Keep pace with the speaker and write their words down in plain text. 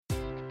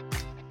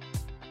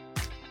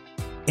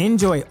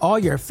Enjoy all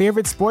your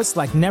favorite sports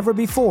like never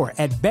before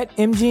at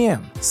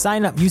BetMGM.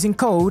 Sign up using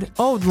code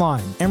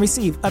OldLine and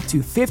receive up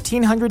to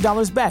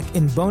 $1,500 back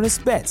in bonus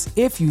bets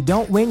if you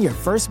don't win your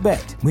first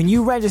bet. When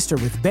you register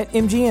with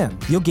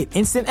BetMGM, you'll get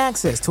instant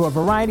access to a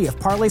variety of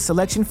parlay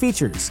selection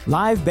features,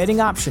 live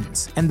betting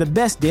options, and the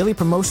best daily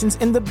promotions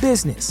in the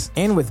business.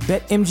 And with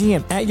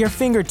BetMGM at your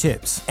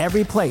fingertips,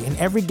 every play and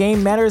every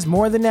game matters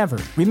more than ever.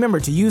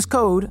 Remember to use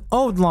code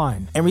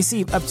OldLine and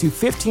receive up to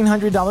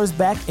 $1,500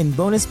 back in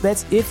bonus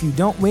bets if you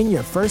don't win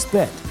your first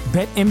bet.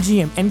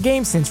 BetMGM and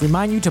GameSense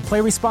remind you to play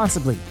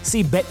responsibly.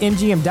 See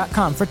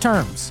BetMGM.com for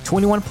terms.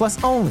 21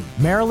 plus only.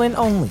 Maryland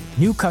only.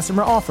 New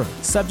customer offer.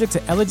 Subject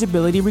to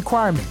eligibility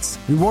requirements.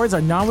 Rewards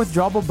are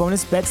non-withdrawable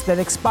bonus bets that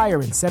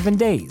expire in 7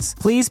 days.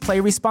 Please play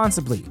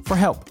responsibly. For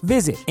help,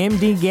 visit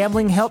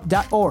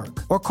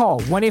mdgamblinghelp.org or call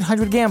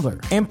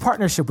 1-800-GAMBLER in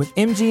partnership with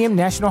MGM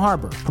National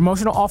Harbor.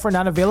 Promotional offer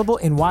not available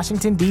in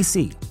Washington,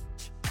 D.C.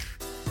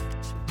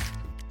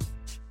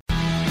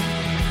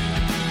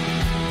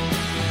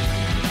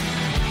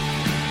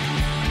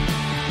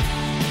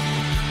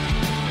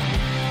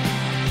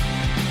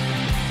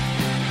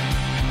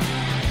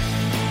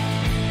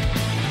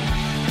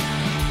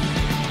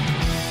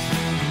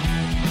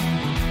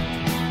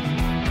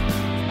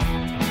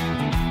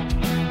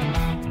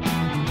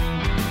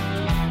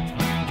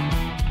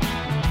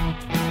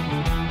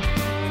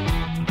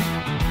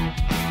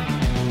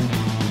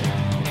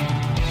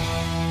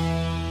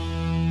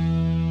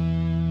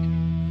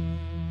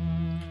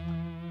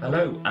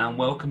 Hello and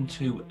welcome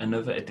to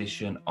another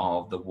edition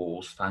of the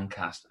Wolves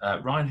Fancast.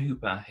 Ryan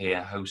Hooper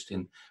here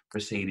hosting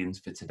proceedings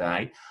for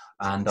today,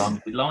 and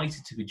I'm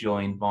delighted to be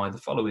joined by the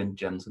following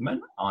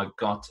gentlemen. I've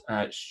got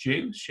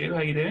Stu. Stu,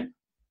 how you doing?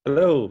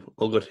 Hello,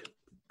 all good.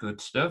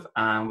 Good stuff.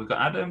 And we've got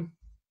Adam.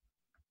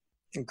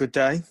 Good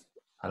day.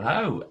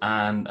 Hello,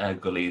 and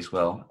Gully as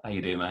well. How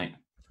you doing, mate?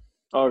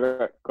 All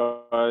right,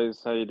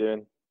 guys. How you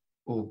doing?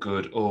 All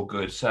good, all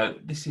good. So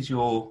this is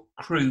your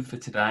crew for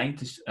today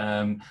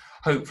to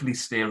hopefully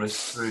steer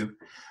us through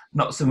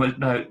not so much,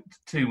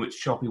 too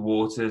much choppy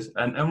waters.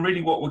 And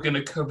really what we're going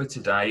to cover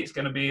today, it's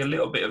going to be a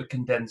little bit of a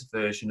condensed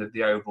version of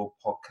the overall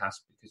podcast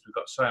because we've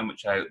got so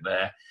much out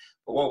there.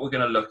 But what we're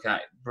going to look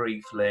at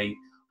briefly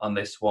on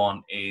this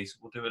one is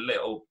we'll do a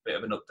little bit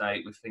of an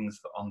update with things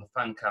on the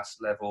Fancast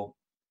level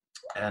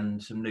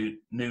and some new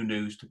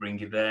news to bring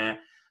you there.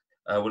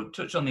 We'll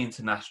touch on the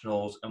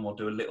internationals and we'll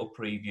do a little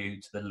preview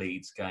to the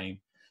Leeds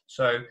game.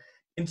 So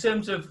in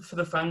terms of for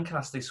the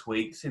Fancast this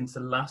week, since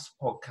the last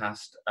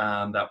podcast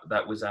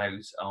that was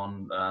out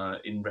on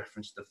in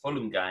reference to the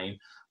Fulham game,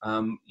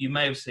 you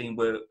may have seen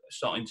we're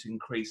starting to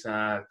increase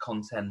our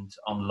content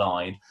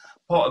online.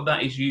 Part of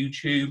that is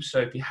YouTube. So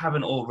if you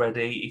haven't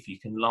already, if you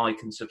can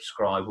like and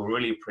subscribe, we'll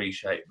really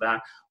appreciate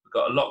that. We've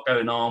got a lot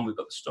going on. We've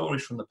got the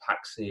stories from the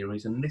Pack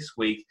series. And this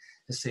week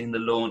has seen the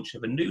launch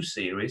of a new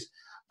series,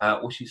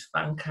 which is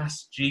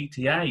Fancast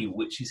GTA,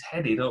 which is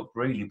headed up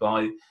really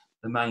by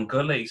the man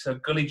Gully. So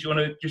Gully, do you want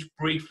to just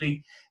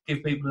briefly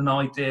give people an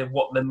idea of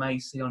what they may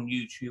see on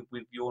YouTube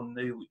with your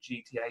new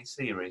GTA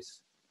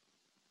series?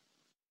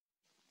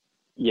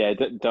 Yeah,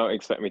 don't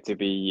expect me to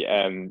be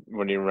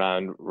running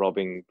around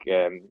robbing,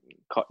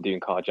 doing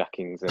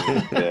carjackings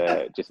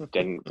and just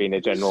being a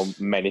general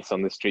menace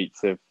on the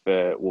streets of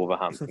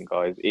Wolverhampton,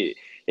 guys. It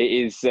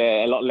is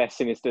a lot less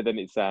sinister than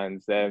it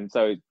sounds.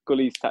 So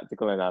Gully's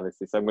tactical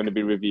analysis, I'm going to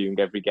be reviewing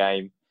every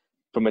game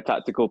from a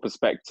tactical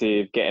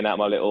perspective, getting out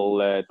my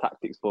little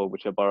tactics board,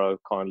 which I borrow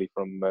kindly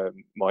from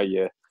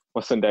my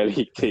Sunday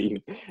League team.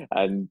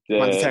 And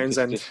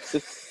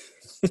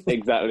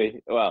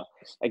exactly. Well,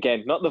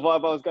 again, not the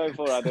vibe I was going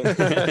for,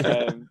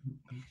 Adam.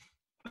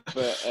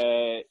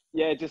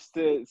 But just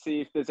to see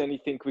if there's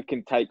anything we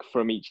can take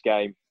from each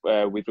game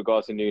with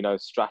regards to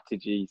Nuno's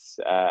strategies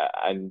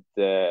and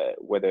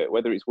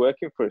whether it's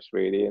working for us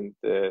really, and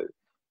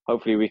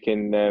hopefully we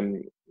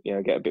can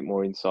get a bit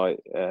more insight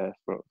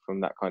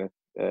from that kind of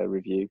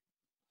review.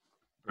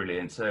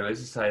 Brilliant. So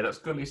as I say, that's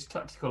Gully's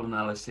tactical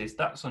analysis.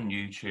 That's on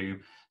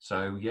YouTube.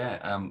 So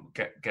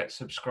get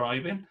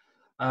subscribing.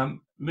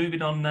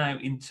 Moving on now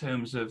in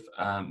terms of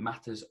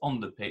matters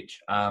on the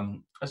pitch.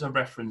 As I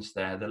referenced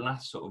there, the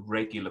last sort of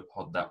regular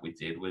pod that we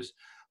did was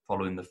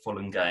following the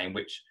Fulham game,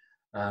 which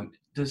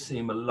does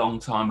seem a long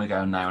time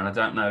ago now. And I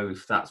don't know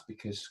if that's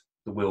because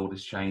the world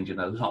is changing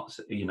a lot,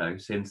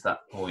 since that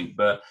point.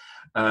 But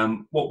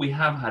what we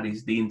have had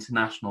is the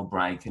international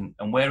break, and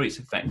where it's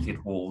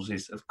affected Wolves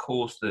is, of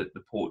course, the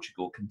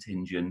Portugal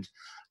contingent,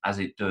 as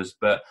it does.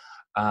 But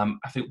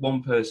I think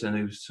one person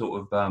who's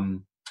sort of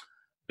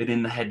been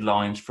in the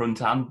headlines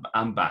front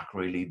and back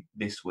really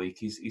this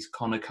week is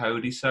Conor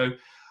Coady. So,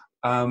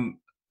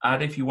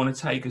 Ad, if you want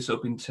to take us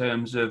up in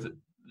terms of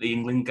the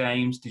England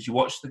games, did you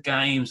watch the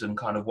games and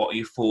kind of what are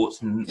your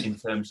thoughts in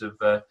terms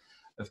of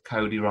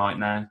Coady right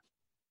now?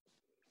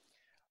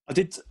 I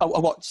did. I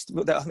watched,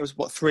 I think it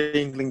was 3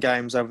 England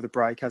games over the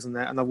break, hasn't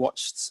there? And I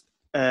watched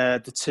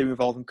the 2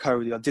 involving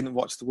Coady. I didn't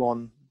watch the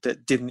one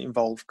that didn't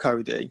involve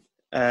Coady.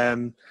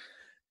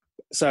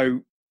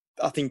 So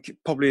I think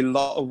probably a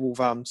lot of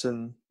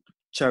Wolverhampton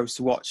chose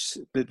to watch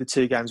the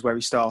 2 games where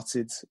he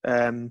started.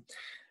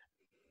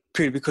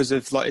 Purely because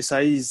of, like I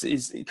say,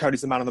 Cody's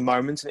the man of the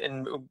moment,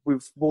 and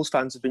Wolves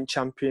fans have been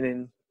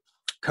championing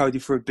Cody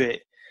for a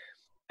bit,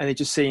 and it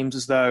just seems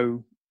as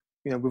though,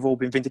 you know, we've all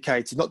been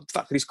vindicated. Not the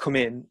fact that he's come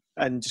in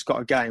and just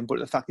got a game, but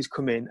the fact he's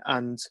come in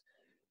and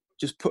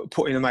just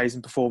put in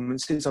amazing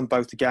performances on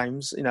both the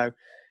games. You know,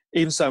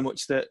 even so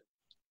much that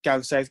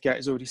Gareth Southgate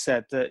has already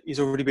said that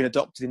he's already been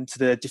adopted into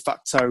the de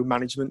facto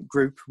management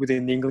group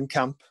within the England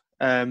camp.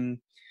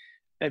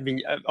 I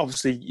mean,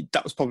 obviously,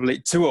 that was probably,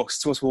 to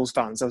us Wolves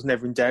fans, that was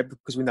never in doubt,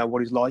 because we know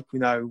what he's like. We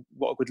know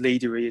what a good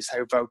leader he is,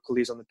 how vocal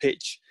he is on the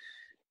pitch.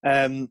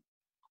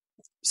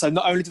 So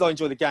not only did I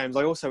enjoy the games,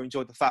 I also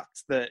enjoyed the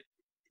fact that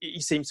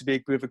he seems to be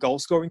a bit of a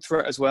goal-scoring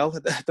threat as well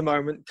at the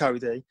moment,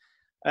 Cody.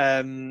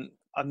 And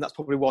that's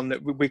probably one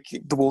that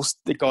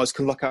the guys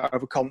can look at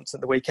over Compton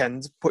at the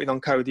weekend, putting on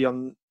Cody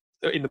in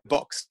the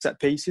box set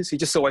pieces. He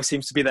just always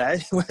seems to be there.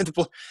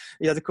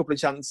 He had a couple of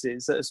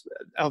chances,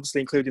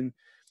 obviously including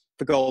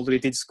the goal that he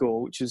did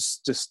score, which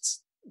is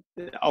just,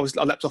 I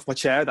leapt off my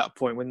chair at that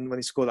point when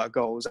he scored that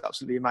goal. It was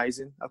absolutely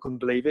amazing. I couldn't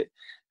believe it.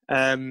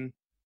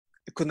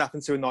 It couldn't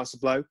happen to a nicer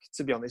bloke,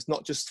 to be honest.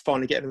 Not just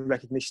finally getting the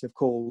recognition of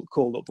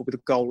call up, but with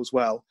a goal as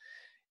well.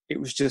 It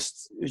was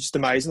just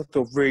amazing. I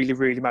feel really,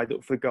 really made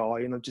up for the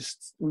guy, and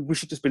we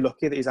should just be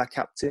lucky that he's our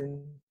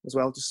captain as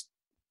well. Just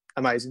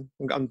amazing.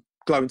 I'm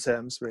glowing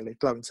terms, really,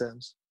 glowing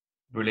terms.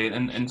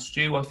 Brilliant. And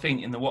Stu, I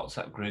think in the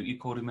WhatsApp group you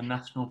called him a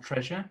national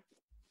treasure.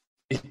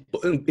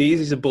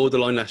 He's a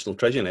borderline national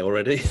treasure now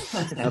already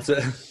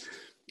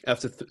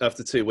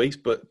after 2 weeks.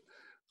 But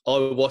I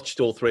watched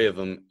all 3 of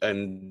them,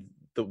 and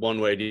the one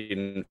where he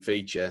didn't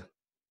feature,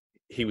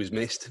 he was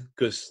missed,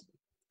 because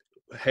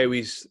how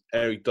is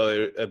Eric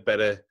Dyer a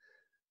better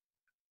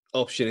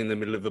option in the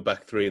middle of a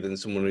back 3 than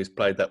someone who's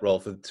played that role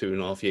for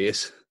 2.5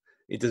 years?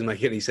 It doesn't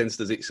make any sense,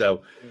 does it?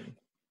 So,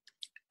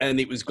 and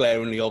it was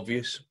glaringly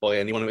obvious by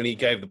anyone. I mean, he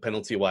gave the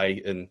penalty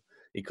away, and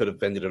he could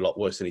have ended a lot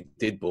worse than he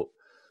did, but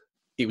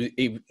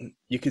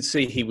you could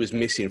see he was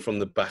missing from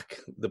the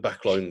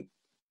back line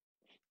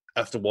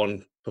after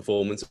one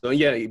performance.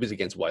 Yeah, he was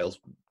against Wales,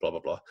 blah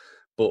blah blah.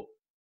 But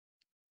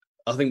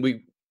I think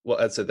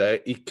what Ed said there,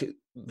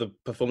 the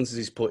performances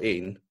he's put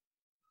in,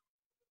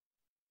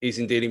 he's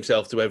endeared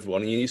himself to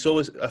everyone. And you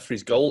saw after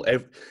his goal,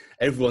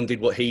 everyone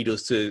did what he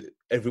does to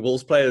every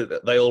Wolves player.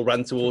 They all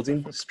ran towards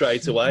him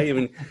straight away. I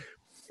mean,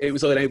 it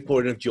was like an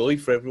outpouring of joy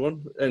for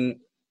everyone, and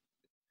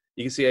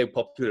you can see how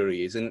popular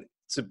he is. And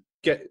to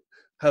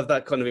have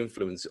that kind of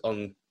influence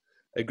on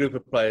a group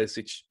of players,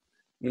 which,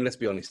 I mean, let's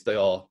be honest, they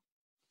are,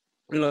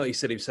 like he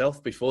said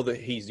himself before,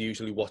 that he's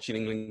usually watching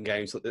England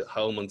games at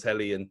home on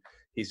telly, and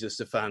he's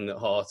just a fan at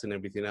heart and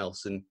everything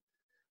else. And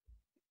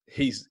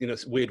he's, in a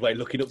weird way,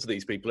 looking up to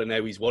these people, and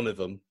now he's one of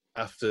them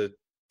after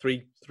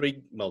 2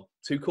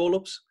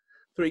 call-ups,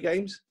 3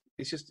 games.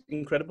 It's just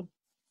incredible.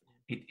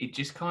 It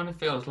just kind of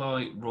feels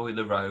like Roy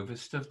the Rover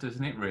stuff,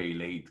 doesn't it,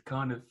 really? It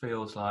kind of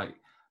feels like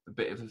a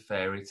bit of a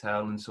fairy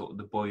tale, and sort of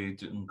the boy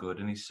who's done good,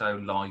 and he's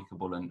so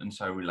likeable and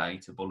so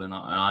relatable. And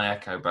I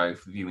echo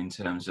both of you in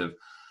terms of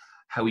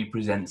how he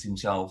presents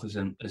himself as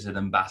an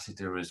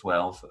ambassador as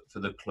well for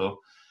the club.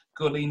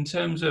 Gully, in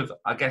terms of,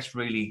 I guess,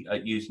 really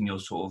using your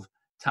sort of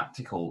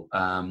tactical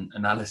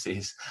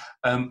analysis,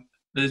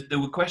 there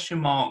were question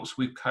marks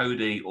with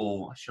Cody,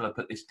 or shall I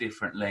put this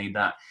differently,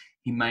 that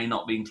he may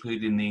not be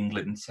included in the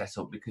England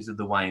setup because of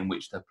the way in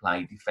which they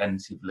play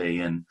defensively,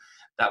 and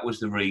that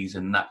was the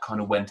reason that kind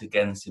of went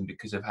against him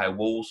because of how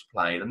Wolves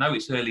played. I know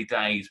it's early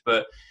days,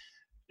 but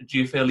do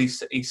you feel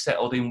he's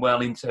settled in well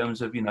in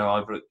terms of,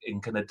 either he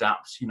can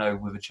adapt,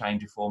 with a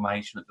change of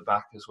formation at the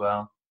back as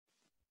well?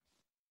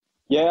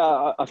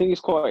 Yeah, I think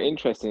it's quite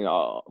interesting.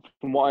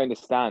 From what I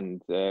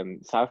understand,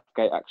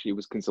 Southgate actually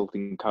was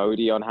consulting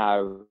Cody on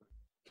how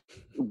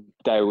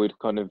they would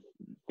kind of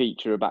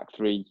feature a back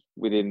 3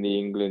 within the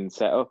England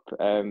setup.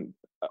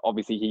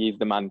 Obviously, he is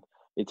the man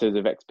in terms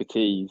of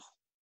expertise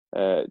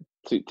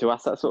to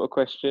ask that sort of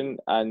question.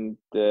 And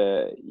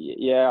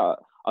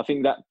I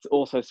think that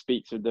also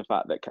speaks to the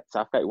fact that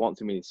Southgate wants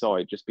him in his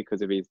side just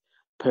because of his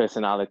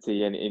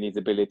personality and in his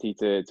ability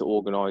to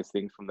organise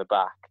things from the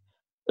back,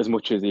 as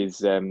much as his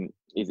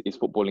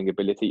footballing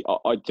ability.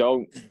 I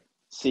don't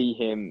see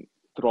him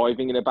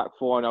thriving in a back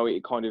 4. I know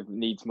it kind of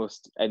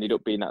must ended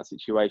up being that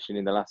situation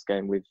in the last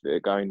game with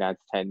going down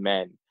to 10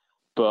 men.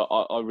 But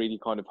I really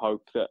kind of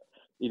hope that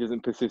he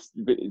doesn't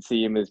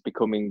see him as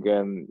becoming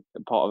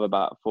part of a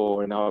back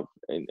 4. And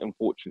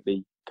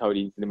unfortunately,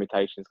 Cody's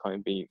limitations kind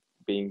of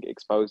being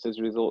exposed as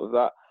a result of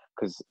that,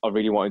 because I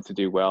really wanted to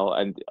do well,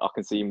 and I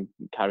can see him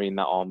carrying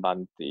that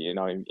armband,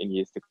 in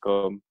years to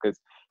come, because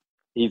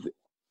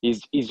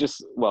he's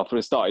just, well, for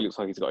a start, he looks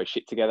like he's got his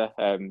shit together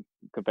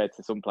compared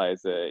to some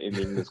players in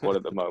the England squad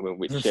at the moment,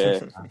 which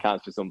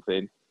counts for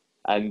something.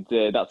 And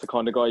that's the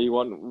kind of guy you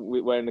want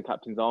wearing the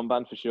captain's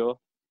armband for sure.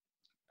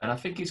 And I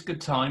think it's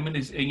good timing,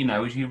 as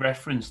you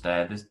referenced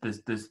there.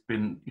 There's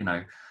been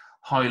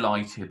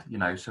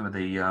highlighted some of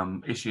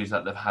the issues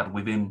that they've had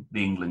within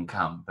the England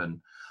camp,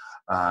 and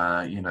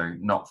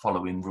not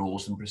following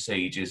rules and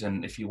procedures.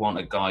 And if you want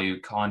a guy who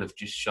kind of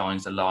just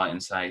shines the light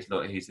and says,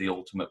 look, he's the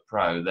ultimate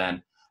pro,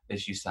 then,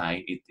 as you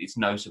say, it's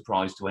no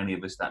surprise to any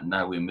of us that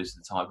know him as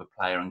the type of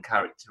player and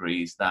character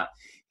he is, that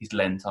he's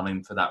lent on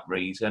him for that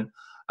reason.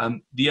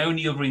 The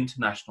only other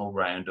international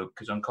roundup,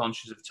 because I'm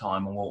conscious of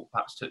time, and we'll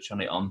perhaps touch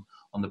on it on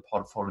the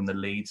pod following the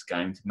Leeds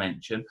game to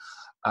mention.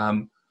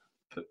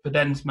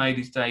 Peden's made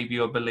his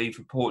debut, I believe,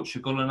 for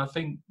Portugal, and I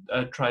think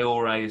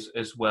Traore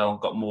as well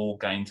got more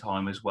game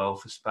time as well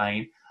for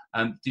Spain.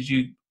 Did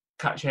you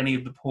catch any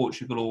of the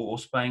Portugal or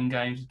Spain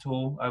games at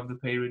all over the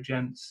period,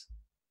 gents?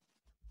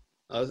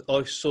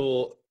 I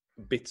saw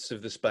bits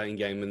of the Spain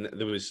game, and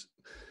there was,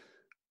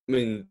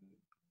 the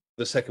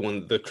second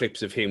one, the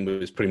clips of him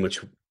was pretty much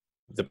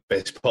the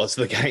best parts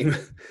of the game.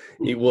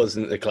 It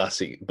wasn't a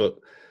classic, but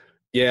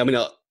yeah,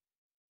 everyone's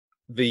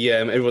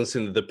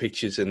seen the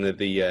pictures and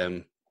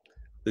the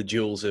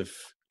duels of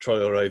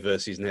Traore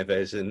versus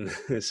Neves and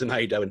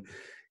Semedo, and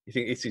you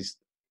think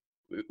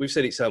we've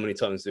said it so many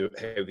times,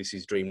 how this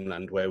is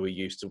dreamland, where we're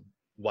used to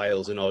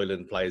Wales and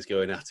Ireland players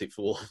going at it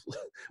for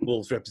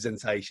Wolves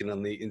representation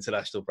on the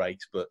international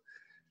breaks, but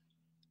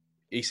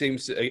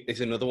he's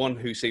another one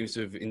who seems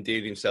to have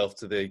endeared himself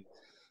to the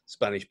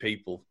Spanish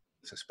people.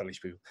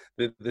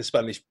 The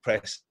Spanish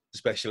press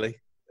especially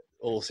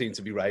all seem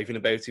to be raving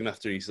about him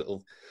after his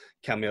little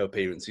cameo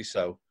appearances.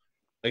 So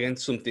again,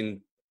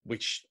 something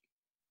which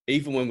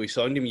even when we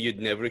signed him, you'd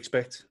never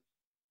expect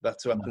that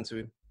to happen to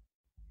him.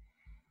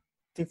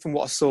 I think from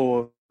what I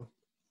saw,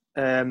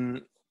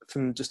 from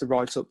just the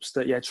write-ups,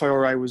 that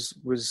Traore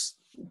was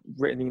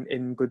written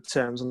in good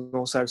terms, and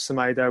also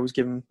Semedo was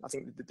given, I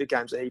think the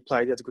games that he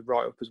played, he had a good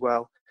write-up as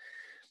well.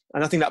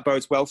 And I think that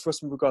bodes well for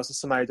us in regards to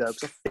Semedo,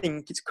 because I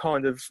think it's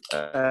kind of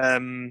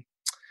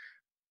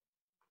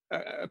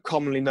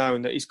commonly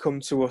known that he's come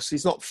to us.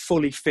 He's not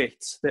fully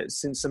fit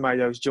since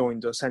Semedo's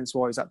joined us, hence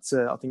why he's had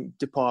to, I think,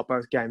 depart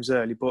both games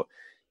early. But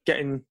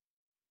getting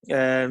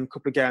a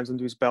couple of games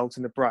under his belt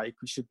in the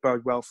break, which should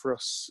bode well for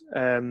us,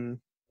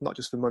 not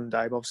just for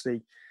Monday, but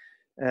obviously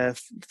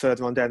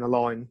further on down the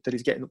line, that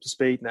he's getting up to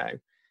speed now.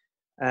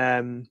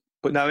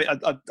 But no,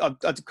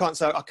 I can't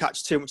say I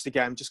catch too much of the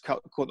game, just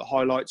caught the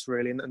highlights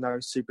really, and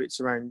those two bits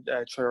around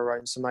Traore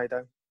and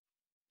Semedo.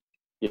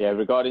 Yeah,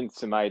 regarding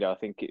Semedo, I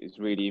think it is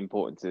really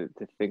important to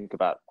think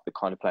about the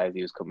kind of players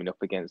he was coming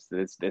up against.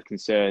 There's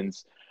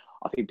concerns.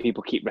 I think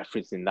people keep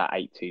referencing that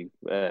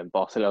 8-2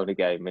 Barcelona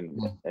game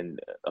and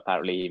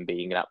apparently him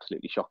being an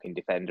absolutely shocking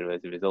defender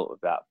as a result of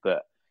that.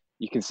 But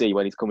you can see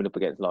when he's coming up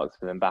against likes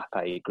of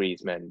Mbappe,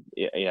 Griezmann,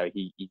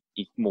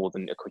 he's more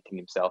than acquitting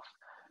himself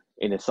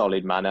in a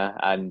solid manner,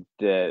 and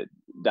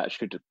that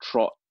should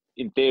trot,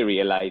 in theory,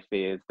 allay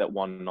fears that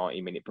one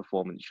 90-minute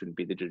performance shouldn't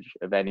be the judge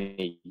of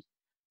any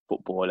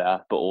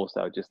footballer, but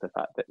also just the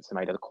fact that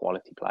Semedo's a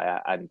quality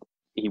player and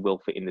he will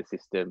fit in the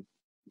system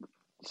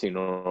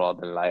sooner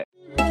rather than later.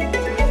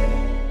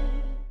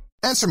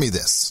 Answer me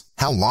this.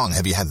 How long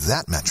have you had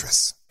that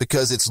mattress?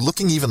 Because it's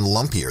looking even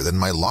lumpier than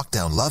my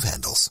lockdown love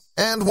handles.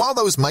 And while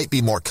those might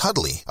be more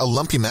cuddly, a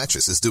lumpy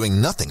mattress is doing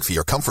nothing for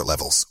your comfort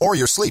levels or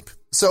your sleep.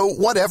 So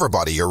whatever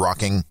body you're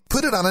rocking,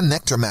 put it on a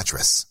Nectar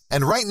mattress.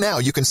 And right now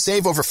you can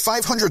save over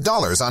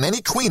 $500 on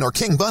any queen or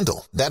king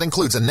bundle. That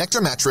includes a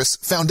Nectar mattress,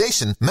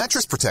 foundation,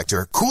 mattress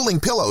protector, cooling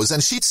pillows,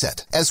 and sheet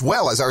set, as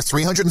well as our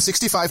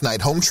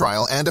 365-night home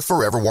trial and a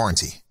forever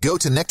warranty. Go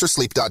to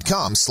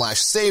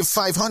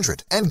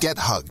nectarsleep.com/save500 and get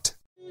hugged.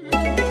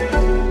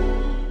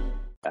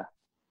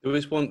 There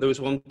was one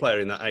player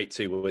in that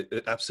 8-2 who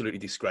absolutely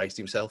disgraced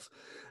himself.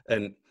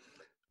 And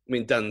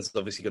Dan's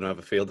obviously going to have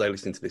a field day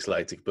listening to this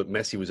later, but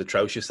Messi was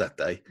atrocious that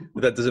day.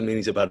 But that doesn't mean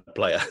he's a bad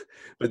player.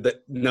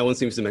 But no one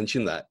seems to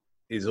mention that.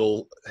 Is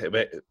all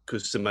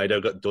because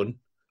Semedo got done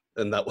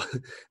and that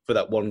for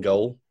that one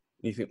goal.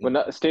 You think?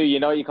 Well, Stu,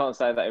 you can't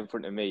say that in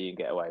front of me and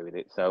get away with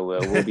it. So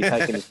we'll be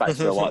taking this back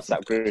to the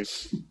WhatsApp group.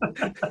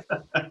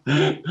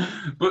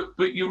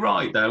 But you're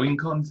right though. In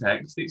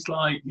context, it's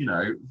like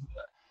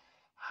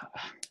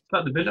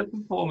But the Villa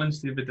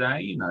performance the other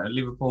day,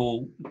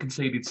 Liverpool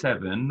conceded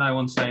 7. No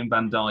one's saying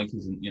Van Dijk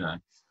isn't,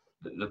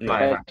 the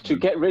player. To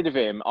get rid of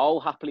him, I'll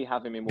happily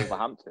have him in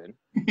Wolverhampton.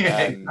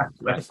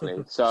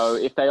 Exactly. So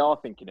if they are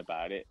thinking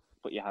about it,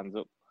 put your hands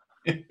up.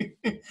 So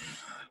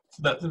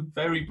that's a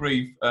very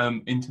brief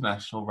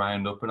international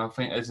roundup. And I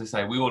think, as I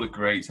say, we all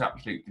agree it's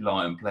absolute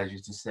delight and pleasure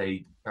to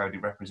see Cody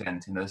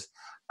representing us.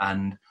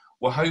 And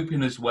we're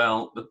hoping as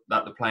well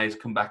that the players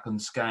come back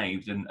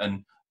unscathed.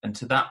 And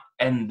to that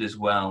end as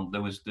well,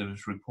 there was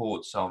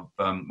reports of,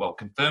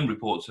 confirmed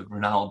reports of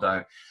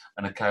Ronaldo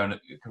and a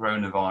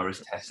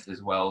coronavirus test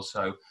as well.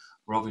 So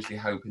we're obviously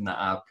hoping that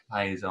our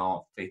players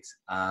are fit,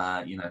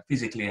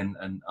 physically and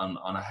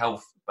on a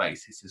health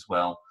basis as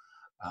well.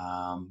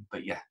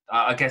 But yeah,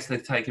 I guess they're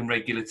taking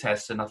regular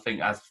tests, and I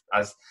think as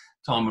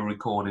time of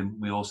recording,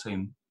 we all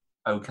seem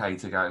okay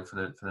to go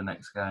for the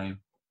next game.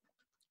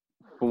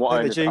 From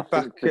what I think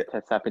the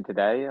tests happen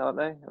today, aren't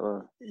they?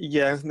 Or?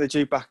 Yeah, they're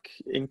due back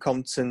in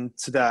Compton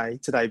today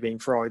being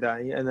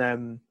Friday. And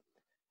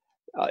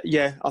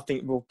Yeah, I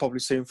think we'll probably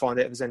soon find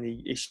out if there's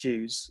any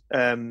issues.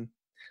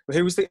 But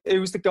who was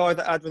the guy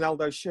that had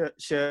Ronaldo's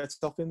shirt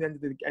off in the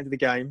end of the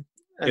game?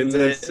 And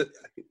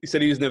he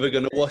said he was never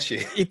going to wash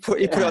it. He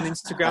put it on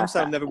Instagram,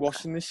 so I'm never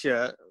washing this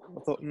shirt.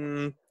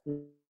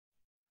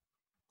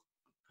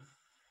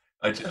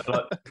 I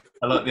thought,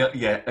 I like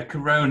a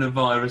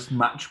coronavirus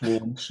match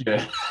worn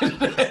shirt.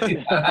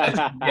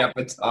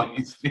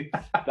 Advertised.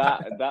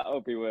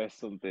 That'll be worth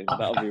something.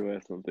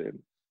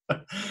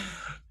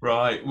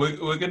 Right,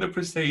 we're going to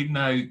proceed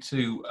now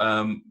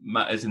to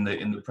matters in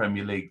the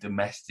Premier League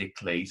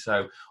domestically.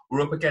 So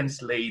we're up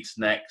against Leeds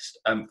next.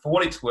 For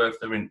what it's worth,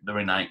 they're in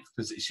 8th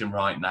position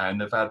right now,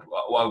 and they've had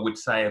what I would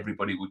say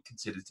everybody would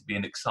consider to be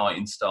an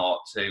exciting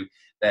start to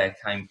their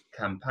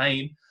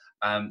campaign.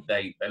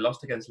 They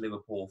lost against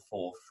Liverpool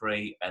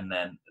 4-3, and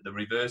then the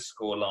reverse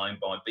scoreline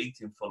by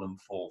beating Fulham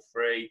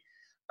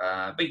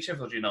 4-3, beat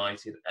Sheffield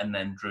United, and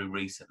then drew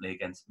recently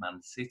against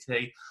Man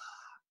City.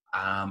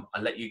 I'll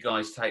let you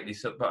guys take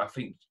this up, but I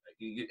think,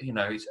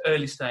 it's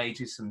early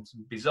stages, some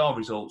bizarre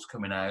results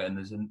coming out, and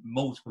there's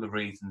multiple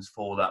reasons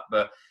for that.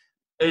 But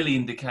early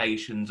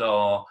indications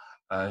are,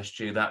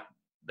 Stu, that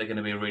they're going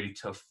to be a really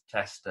tough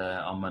test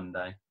on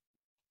Monday.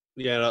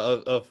 Yeah,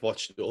 I've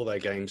watched all their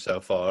games so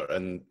far,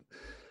 and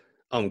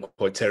I'm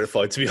quite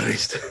terrified, to be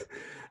honest.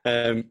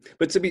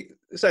 But to be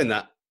saying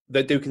that,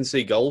 they do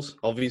concede goals,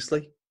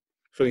 obviously.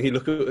 So you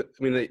look at,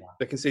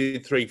 they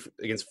conceded 3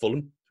 against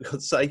Fulham, for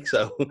God's sake.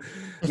 So,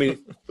 my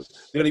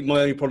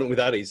only problem with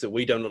that is that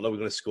we don't look like we're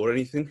going to score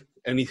anything,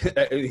 any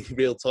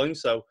real time.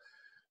 So,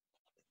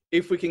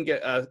 if we can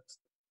get our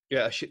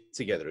shit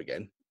together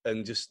again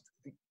and just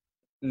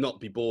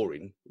not be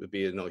boring, would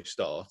be a nice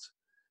start.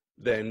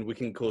 Then we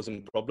can cause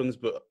them problems.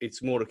 But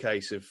it's more a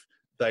case of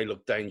they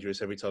look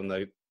dangerous every time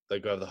they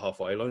go over the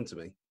halfway line to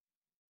me.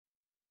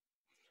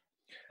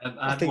 And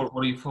what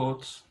are your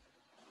thoughts?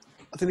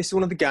 I think this is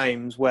one of the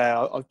games where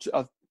I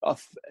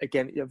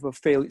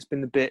feel it's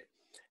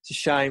a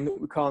shame that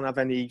we can't have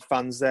any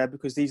fans there,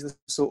 because these are the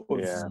sort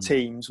of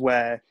teams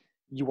where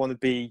you want to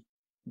be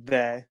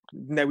there.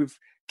 We're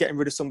getting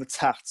rid of some of the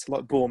tats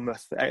like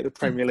Bournemouth out of the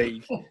Premier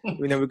League.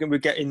 We're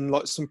getting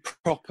like some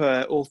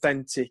proper,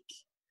 authentic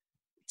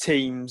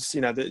teams,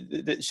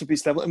 that should be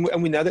this level.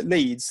 And we know that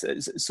Leeds,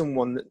 as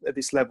someone at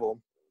this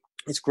level,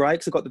 it's great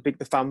because they've got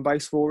the fan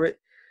base for it.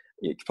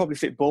 You could probably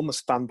fit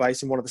Bournemouth's fan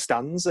base in one of the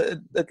stands at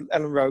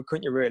Ellen Road,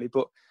 couldn't you, really?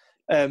 But,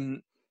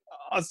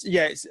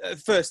 it's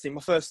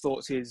my first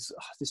thoughts is,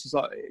 this is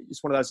like,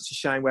 it's one of those, it's a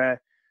shame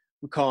where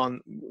we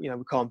can't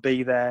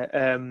be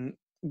there.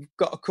 We've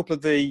got a couple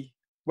of I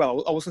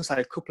was going to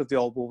say a couple of the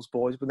old Wolves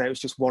boys, but now it's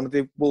just one of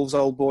the Wolves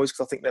old boys,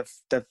 because I think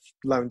they've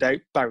loaned out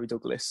Barry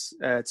Douglas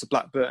to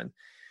Blackburn.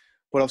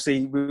 But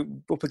obviously, we're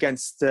up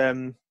against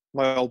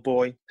my old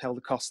boy,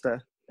 Helder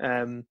Costa.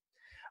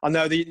 I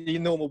know the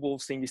normal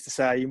Wolves thing is to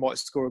say you might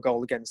score a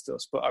goal against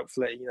us, but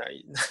hopefully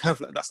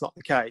that's not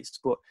the case.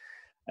 But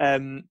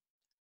to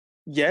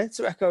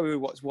echo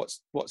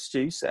what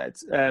Stu said,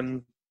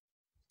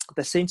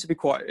 they seem to be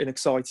quite an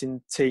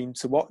exciting team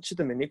to watch at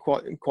the minute,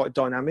 quite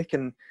dynamic,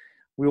 and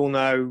we all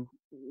know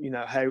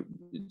how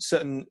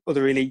certain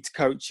other elite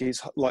coaches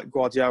like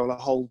Guardiola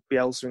hold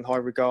Bielsa in high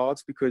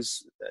regard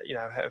because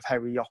of how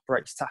he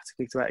operates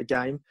tactically throughout a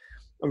game.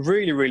 I'm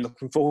really, really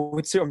looking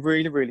forward to it. I'm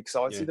really, really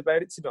excited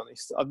about it, to be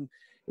honest.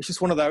 It's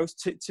just one of those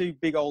two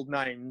big old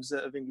names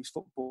of English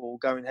football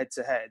going head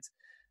to head.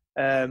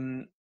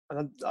 And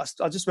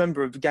I just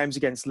remember the games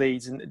against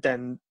Leeds, and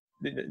then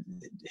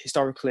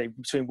historically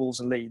between Wolves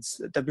and Leeds,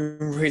 they've been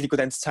really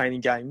good,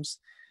 entertaining games.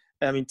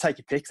 Take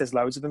your pick. There's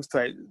loads of them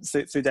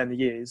through down the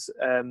years.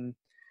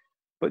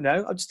 But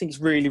no, I just think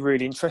it's really,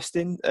 really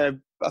interesting.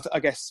 I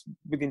guess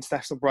with the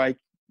international break,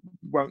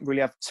 won't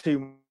really have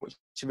too much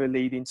of a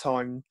lead-in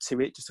time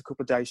to it, just a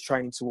couple of days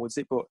training towards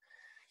it. But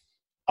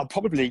I'll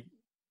probably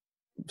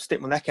stick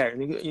my neck out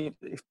and you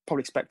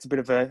probably expect a bit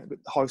of a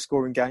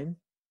high-scoring game.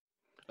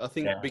 I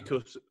think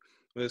because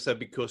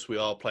we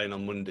are playing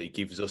on Monday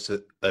gives us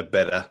a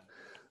better,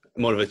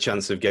 more of a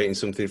chance of getting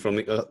something from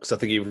it. Because I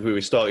think if we were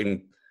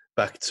starting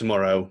back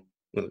tomorrow,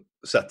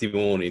 Saturday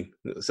morning,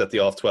 Saturday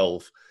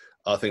 12:30,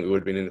 I think we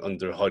would have been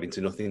under hiding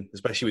to nothing,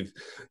 especially with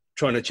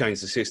trying to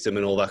change the system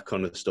and all that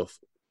kind of stuff,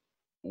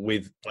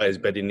 with players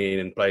bedding in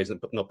and players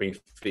not being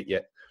fit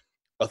yet.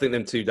 I think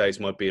them 2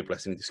 days might be a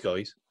blessing in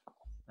disguise.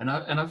 And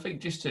I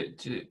think just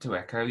to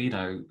echo,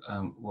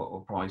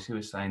 what Bryce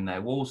was saying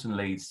there, Wolves and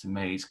Leeds, to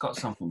me, it's got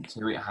something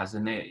to it,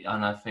 hasn't it?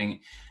 And I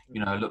think,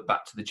 look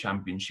back to the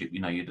Championship,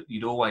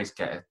 you'd always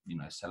get a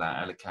sell-out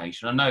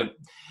allocation. I know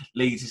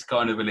Leeds is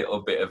kind of a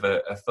little bit of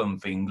a fun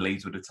thing.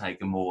 Leeds would have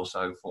taken more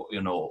so for,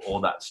 all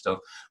that stuff.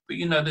 But,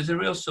 there's a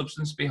real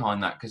substance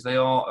behind that because they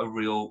are a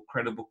real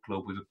credible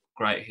club with a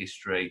great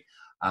history.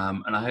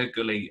 And I heard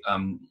Gully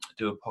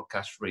do a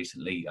podcast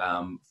recently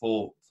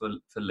for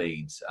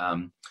Leeds.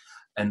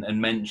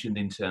 And mentioned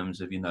in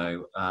terms of,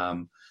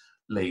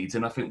 Leeds.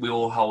 And I think we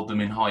all hold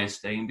them in high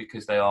esteem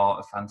because they are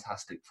a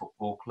fantastic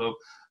football club.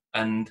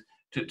 And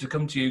to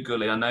come to you,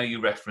 Gully, I know you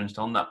referenced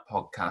on that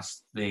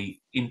podcast the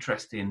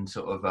interesting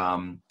sort of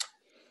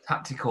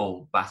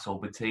tactical battle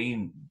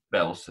between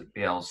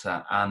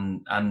Bielsa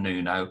and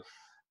Nuno.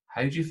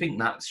 How do you think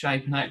that's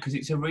shaping out? Because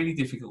it's a really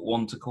difficult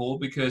one to call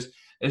because,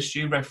 as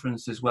Stu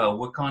referenced as well,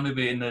 we're kind of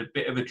in a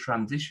bit of a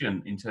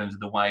transition in terms of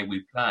the way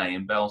we play,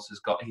 and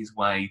Bielsa's got his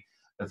way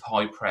of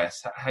high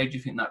press. How do you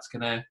think that's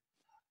going to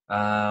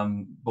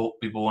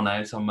be borne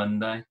out on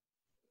Monday?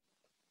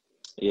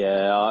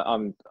 Yeah,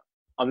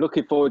 I'm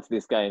looking forward to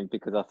this game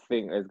because I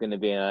think there's going to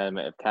be an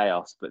element of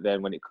chaos. But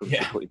then when it comes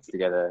to putting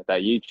together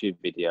that YouTube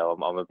video,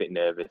 I'm a bit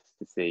nervous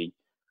to see.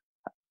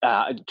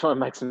 Try and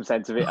make some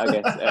sense of it, I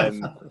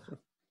guess.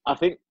 I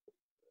think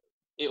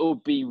it will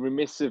be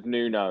remiss of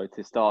Nuno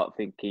to start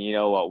thinking, you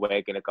know what,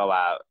 we're going to go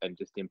out and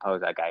just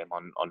impose our game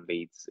on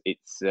Leeds.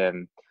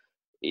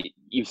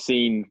 You've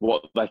seen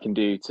what they can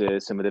do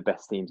to some of the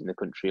best teams in the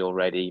country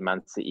already.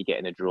 Man City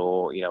getting a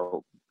draw,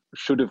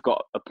 should have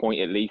got a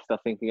point at least, I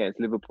think, against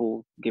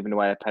Liverpool, giving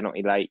away a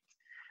penalty late.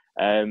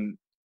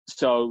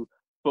 So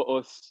for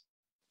us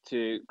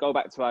to go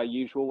back to our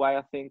usual way,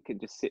 I think,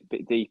 and just sit a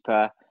bit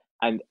deeper.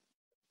 And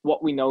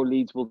what we know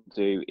Leeds will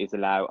do is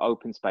allow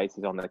open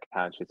spaces on the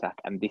counter-attack,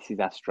 and this is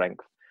our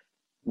strength.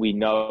 We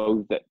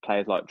know that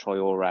players like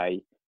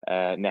Traoré,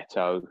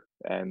 Neto,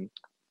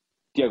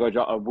 Diogo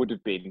Jota would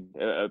have been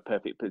a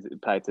perfect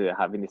player to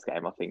have in this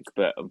game, I think,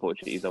 but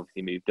unfortunately he's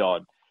obviously moved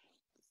on.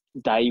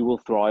 They will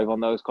thrive on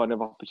those kind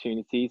of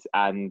opportunities,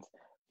 and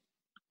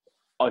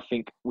I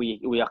think we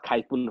are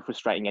capable of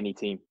frustrating any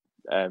team.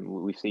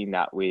 We've seen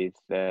that with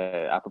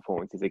our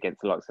performances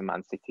against the likes of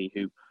Man City,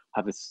 who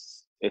have a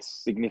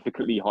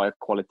significantly higher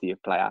quality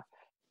of player.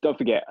 Don't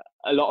forget,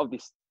 a lot of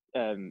this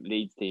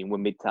Leeds team were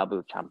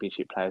mid-table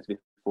championship players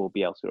before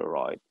Bielsa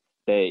arrived.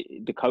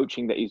 The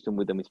coaching that he's done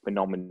with them is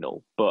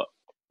phenomenal, but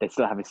they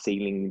still have a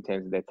ceiling in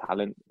terms of their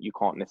talent. You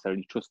can't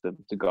necessarily trust them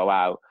to go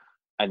out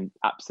and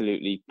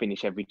absolutely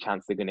finish every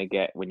chance they're going to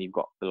get when you've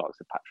got the likes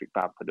of Patrick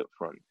Bamford up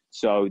front.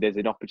 So there's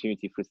an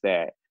opportunity for us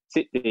there.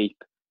 Sit deep,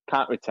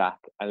 counter-attack,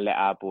 and let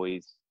our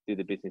boys do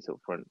the business up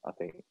front, I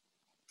think.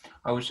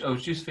 I was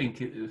just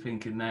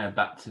thinking there,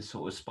 back to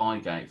sort of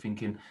Spygate,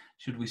 thinking,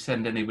 should we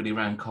send anybody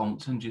around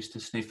Compton just to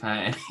sniff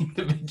out any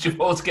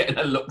individuals, getting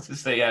a look to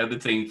see how the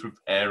team's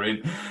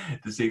preparing,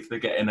 to see if they're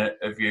getting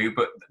a view.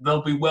 But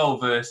they'll be well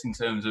versed in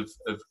terms of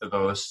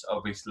us,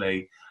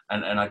 obviously.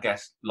 And I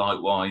guess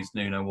likewise,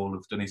 Nuno will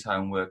have done his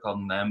homework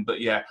on them. But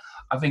yeah,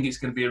 I think it's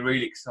going to be a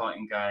really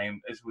exciting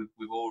game, as we've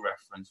all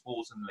referenced.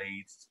 Wolves and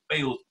Leeds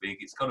feels big.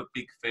 It's got a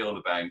big feel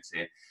about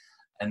it.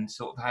 And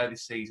sort of how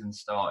this season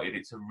started,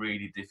 it's a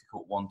really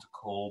difficult one to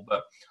call.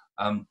 But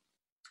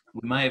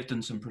we may have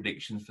done some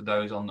predictions for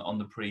those on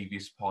the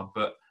previous pod.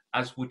 But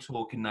as we're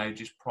talking now,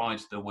 just prior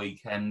to the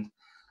weekend,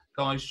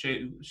 guys,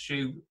 shoot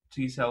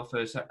to yourself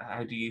first.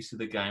 How do you see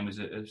the game as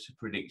a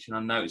prediction? I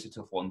know it's a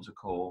tough one to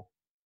call.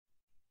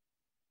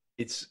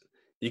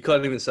 You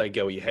can't even say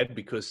go ahead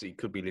because it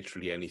could be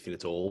literally anything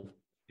at all.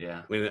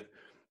 Yeah. I mean,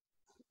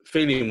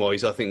 feeling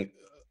wise, I think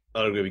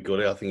I'm going to be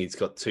good. I think he's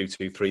got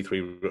 2-2,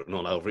 3-3 written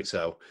all over it.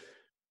 So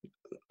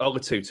I'll go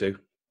 2-2.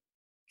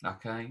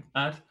 Okay.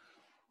 Ed?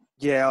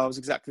 Yeah, I was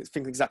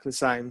thinking exactly the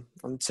same.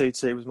 On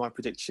 2-2 was my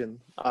prediction.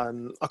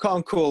 I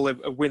can't call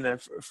a winner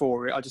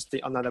for it. I just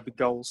think I know there'll be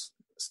goals.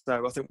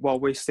 So I think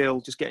while we're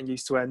still just getting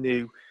used to our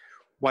new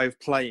way of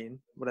playing,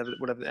 whatever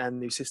our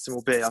new system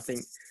will be, I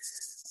think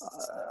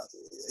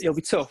it'll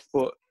be tough,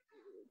 but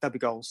there'll be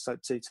goals. So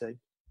 2-2.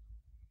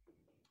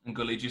 And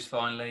Gully, just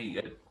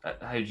finally,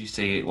 how do you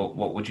see it?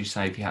 What would you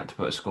say if you had to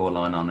put a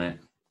scoreline on it?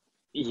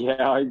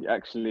 Yeah, I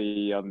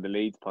actually, on the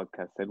Leeds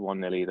podcast, said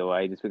 1-0 either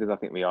way, just because I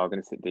think we are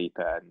going to sit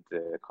deeper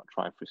and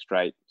try and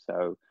frustrate.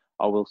 So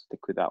I will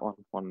stick with that one,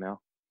 1-0.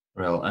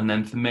 Real. And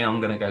then for me,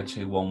 I'm going to go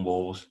 2-1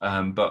 Wolves,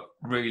 but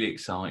really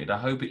excited. I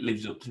hope it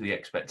lives up to the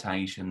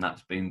expectation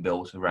that's been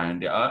built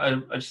around it.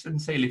 I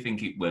sincerely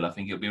think it will. I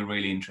think it'll be a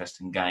really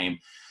interesting game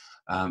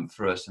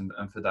for us and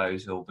for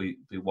those who'll be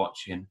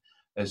watching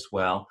as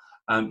well.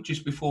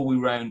 Just before we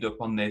round up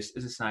on this,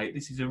 as I say,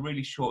 this is a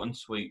really short and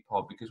sweet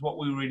pod because what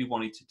we really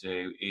wanted to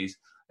do is,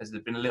 as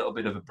there's been a little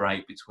bit of a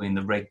break between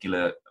the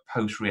regular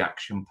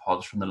post-reaction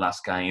pods from the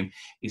last game,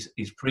 is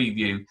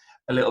preview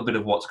a little bit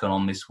of what's gone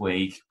on this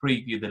week,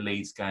 preview the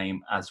Leeds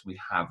game as we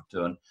have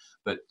done.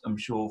 But I'm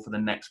sure for the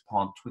next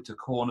pod, Twitter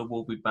Corner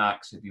will be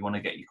back. So if you want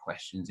to get your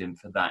questions in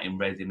for that in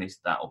readiness,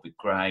 that'll be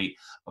great.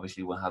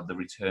 Obviously, we'll have the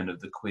return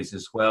of the quiz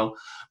as well.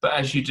 But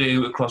as you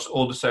do across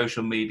all the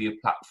social media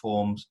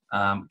platforms,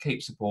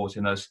 keep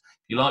supporting us.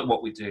 If you like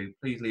what we do,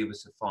 please leave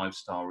us a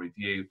 5-star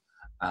review.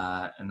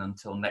 And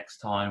until next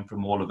time,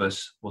 from all of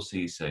us, we'll see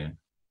you soon.